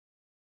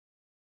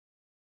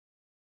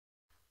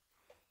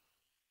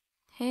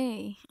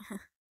Hey,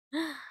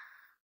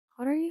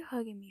 what are you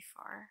hugging me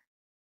for?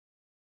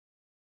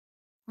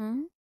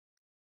 Hmm?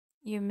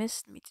 You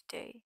missed me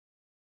today.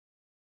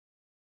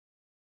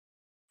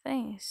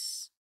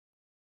 Thanks.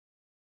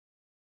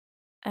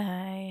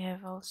 I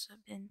have also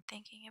been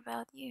thinking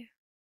about you.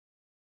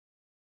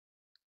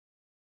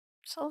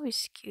 It's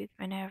always cute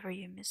whenever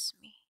you miss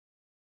me.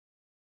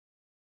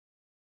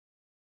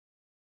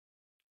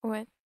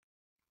 What?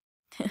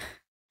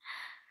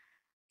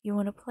 You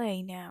want to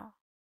play now?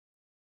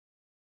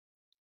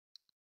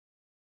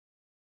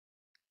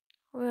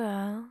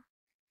 Well,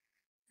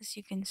 as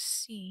you can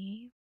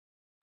see,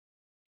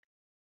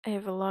 I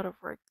have a lot of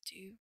work to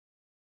do.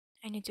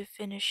 I need to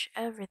finish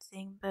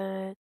everything,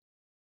 but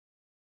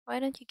why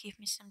don't you give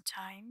me some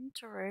time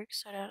to work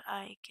so that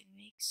I can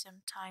make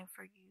some time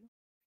for you?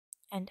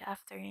 And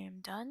after I am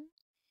done,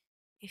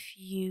 if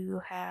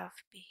you have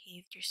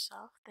behaved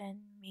yourself, then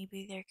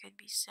maybe there could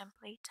be some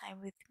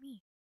playtime with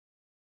me.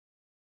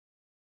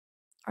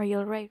 Are you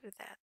alright with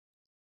that?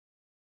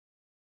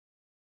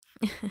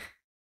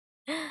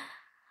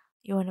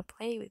 You want to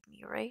play with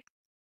me, right?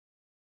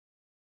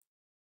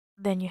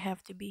 Then you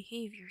have to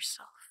behave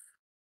yourself.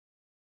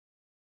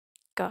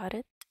 Got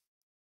it?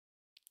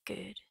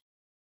 Good.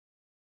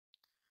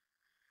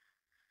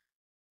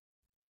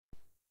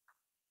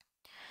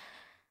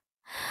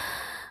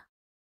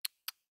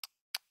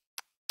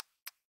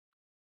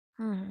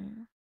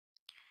 Hmm.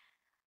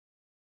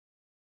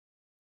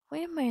 Why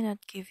am I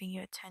not giving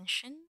you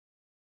attention?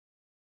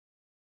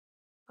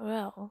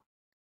 Well,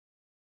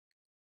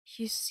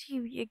 you see,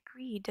 we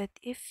agreed that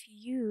if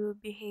you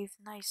behave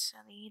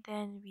nicely,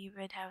 then we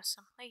would have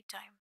some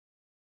playtime.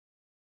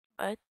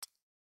 But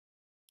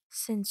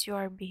since you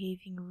are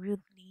behaving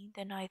rudely,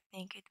 then I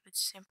think it would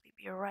simply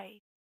be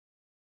right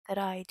that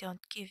I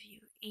don't give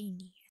you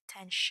any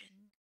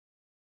attention.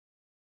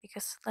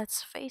 Because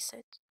let's face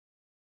it,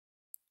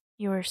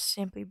 you are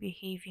simply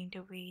behaving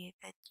the way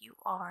that you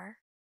are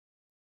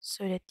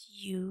so that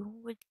you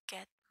would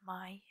get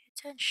my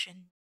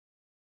attention.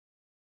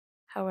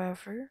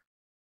 However,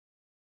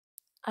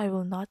 I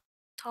will not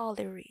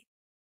tolerate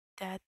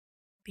that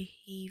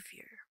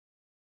behavior,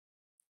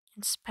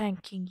 and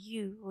spanking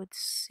you would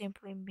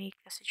simply make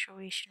the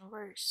situation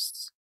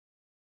worse.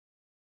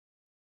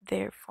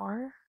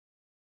 Therefore,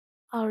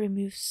 I'll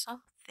remove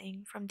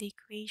something from the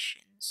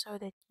equation so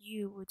that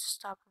you would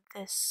stop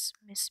this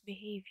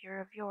misbehavior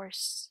of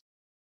yours.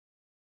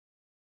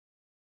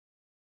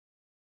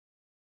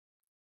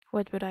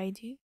 What would I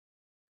do?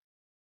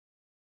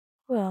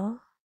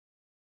 Well,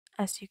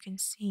 as you can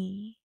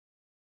see,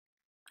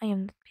 I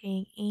am not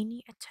paying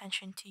any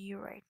attention to you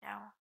right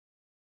now.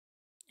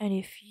 And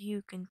if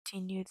you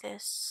continue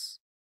this,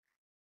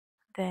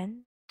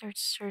 then there'd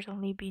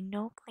certainly be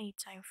no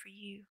playtime for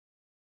you.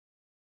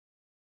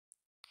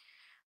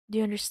 Do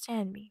you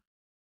understand me?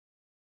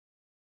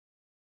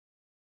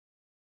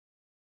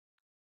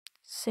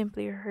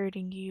 Simply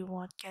hurting you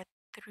won't get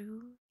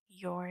through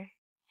your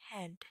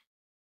head.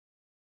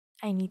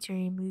 I need to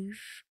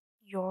remove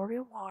your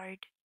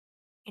reward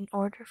in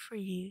order for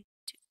you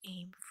to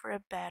aim for a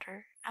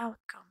better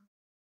outcome.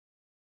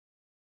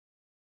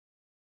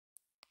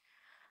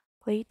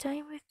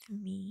 Playtime with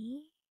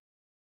me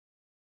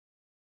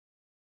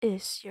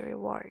is your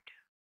reward.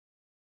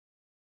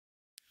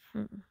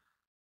 Hmm.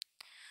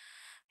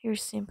 You're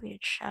simply a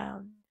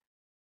child,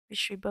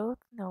 which we both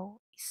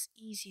know is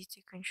easy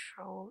to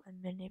control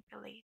and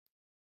manipulate.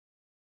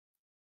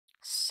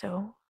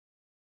 So,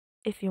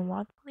 if you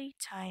want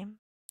playtime,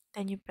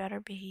 then you better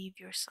behave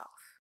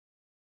yourself.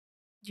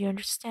 Do you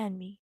understand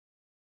me?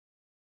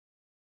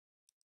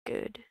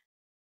 Good.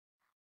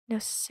 Now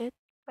sit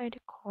by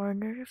the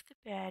corner of the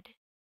bed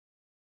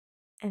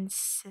and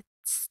sit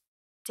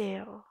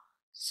still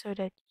so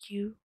that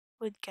you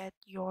would get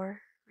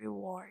your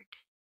reward.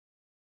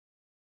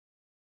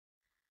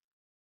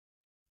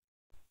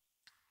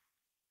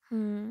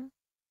 Hmm,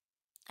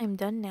 I'm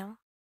done now.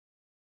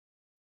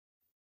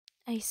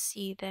 I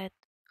see that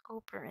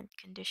operant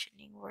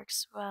conditioning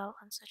works well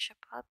on such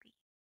a puppy.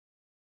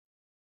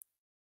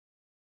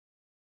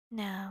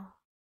 Now,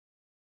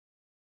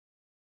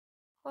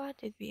 what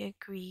did we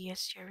agree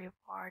as your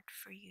reward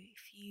for you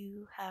if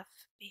you have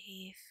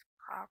behaved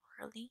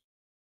properly?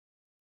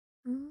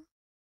 Hmm?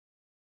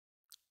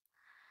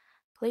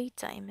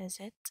 Playtime,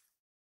 is it?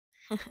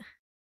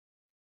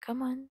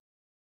 Come on.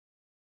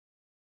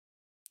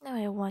 Now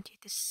I want you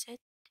to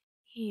sit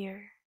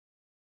here.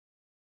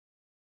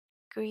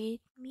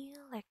 Greet me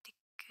like the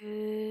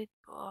good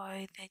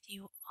boy that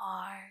you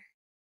are.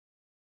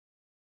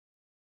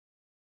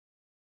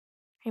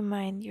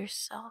 Remind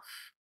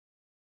yourself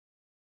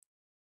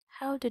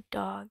how the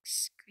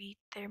dogs greet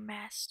their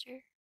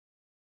master.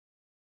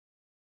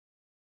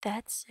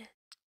 That's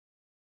it.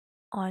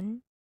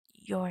 On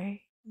your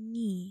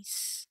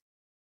knees.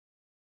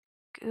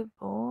 Good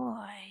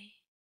boy.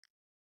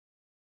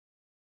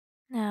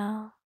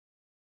 Now,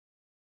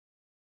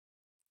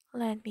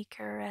 let me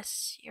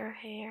caress your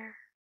hair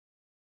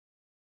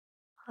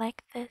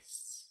like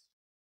this.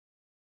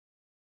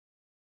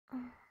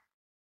 Mm.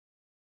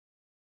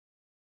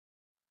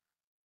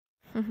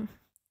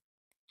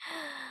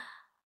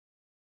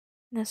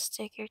 Now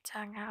stick your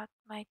tongue out,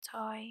 my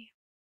toy.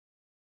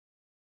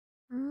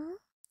 Hmm?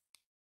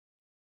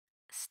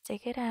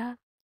 Stick it out.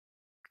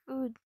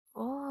 Good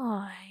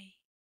boy.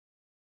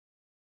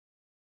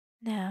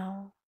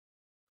 Now,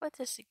 what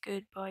does a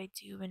good boy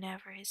do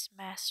whenever his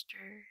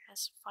master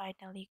has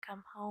finally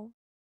come home?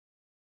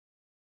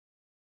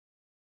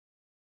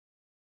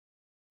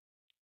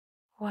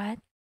 What?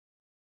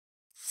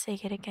 Say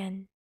it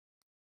again.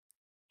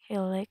 He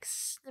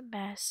licks the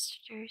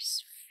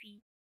master's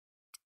feet.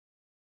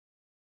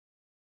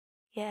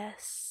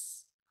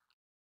 Yes,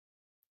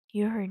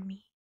 you heard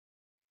me.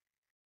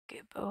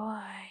 Good boy.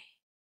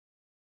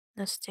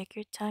 Now stick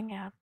your tongue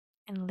out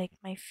and lick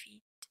my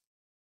feet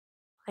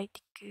like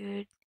the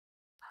good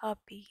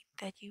puppy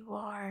that you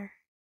are.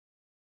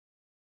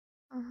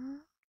 Mm-hmm.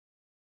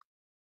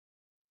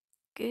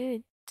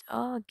 Good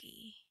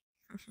doggy.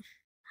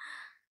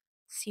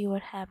 See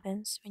what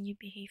happens when you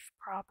behave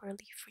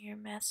properly for your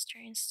master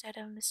instead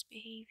of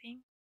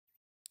misbehaving?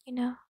 You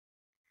know,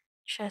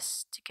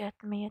 just to get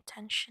my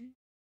attention.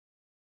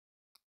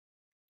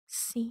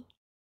 See,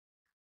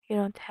 you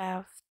don't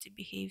have to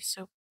behave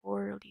so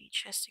poorly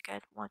just to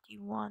get what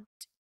you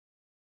want.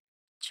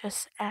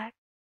 Just act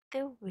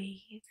the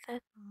way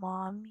that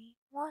mommy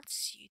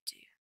wants you to,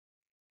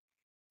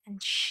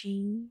 and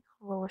she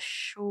will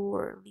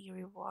surely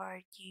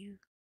reward you.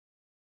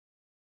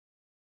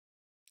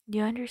 Do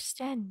you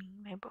understand me,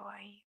 my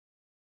boy?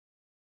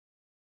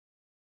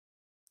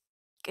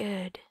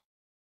 Good.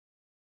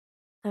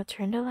 Now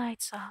turn the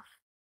lights off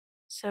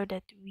so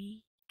that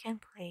we can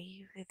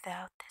play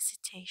without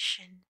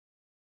hesitation.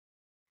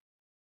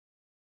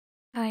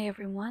 Hi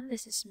everyone,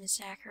 this is Miss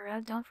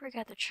Sakira. Don't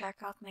forget to check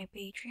out my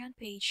Patreon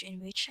page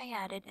in which I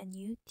added a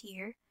new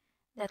tier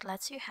that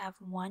lets you have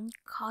one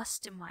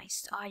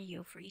customized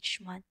audio for each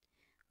month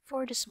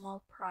for the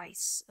small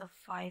price of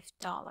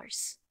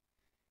 $5.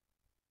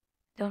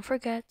 Don't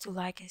forget to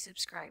like and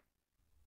subscribe.